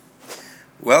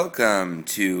Welcome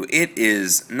to It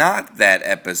Is Not That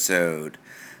Episode.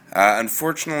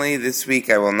 Unfortunately, this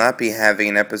week I will not be having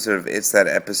an episode of It's That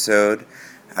Episode.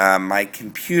 My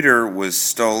computer was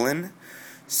stolen,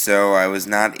 so I was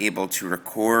not able to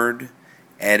record,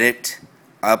 edit,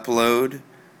 upload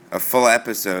a full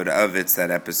episode of It's That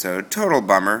Episode. Total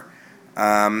bummer.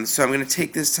 So I'm going to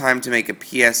take this time to make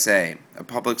a PSA, a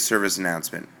public service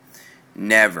announcement.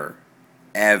 Never,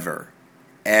 ever,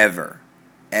 ever,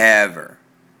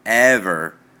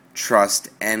 ever trust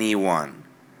anyone.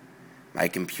 My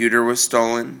computer was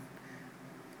stolen.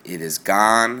 It is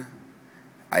gone.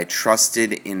 I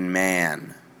trusted in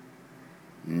man.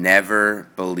 Never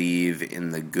believe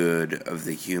in the good of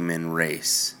the human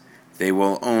race. They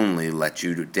will only let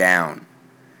you down.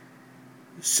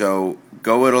 So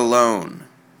go it alone.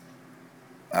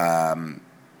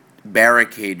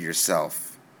 Barricade yourself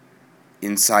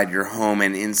inside your home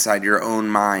and inside your own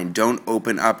mind. Don't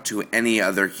open up to any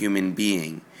other human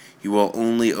being. You will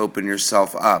only open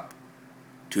yourself up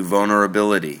to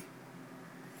vulnerability.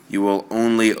 You will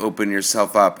only open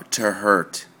yourself up to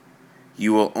hurt.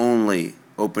 You will only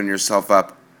open yourself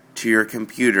up to your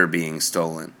computer being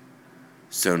stolen.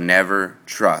 So never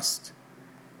trust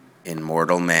in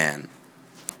mortal man.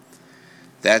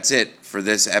 That's it for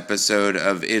this episode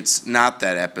of It's Not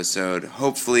That Episode.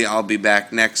 Hopefully I'll be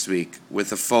back next week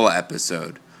with a full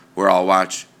episode where I'll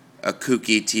watch a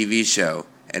kooky TV show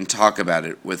and talk about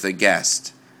it with a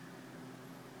guest.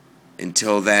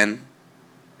 Until then,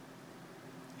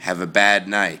 have a bad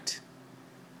night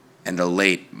and a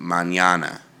late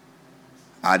mañana.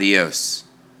 Adios,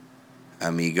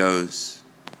 amigos.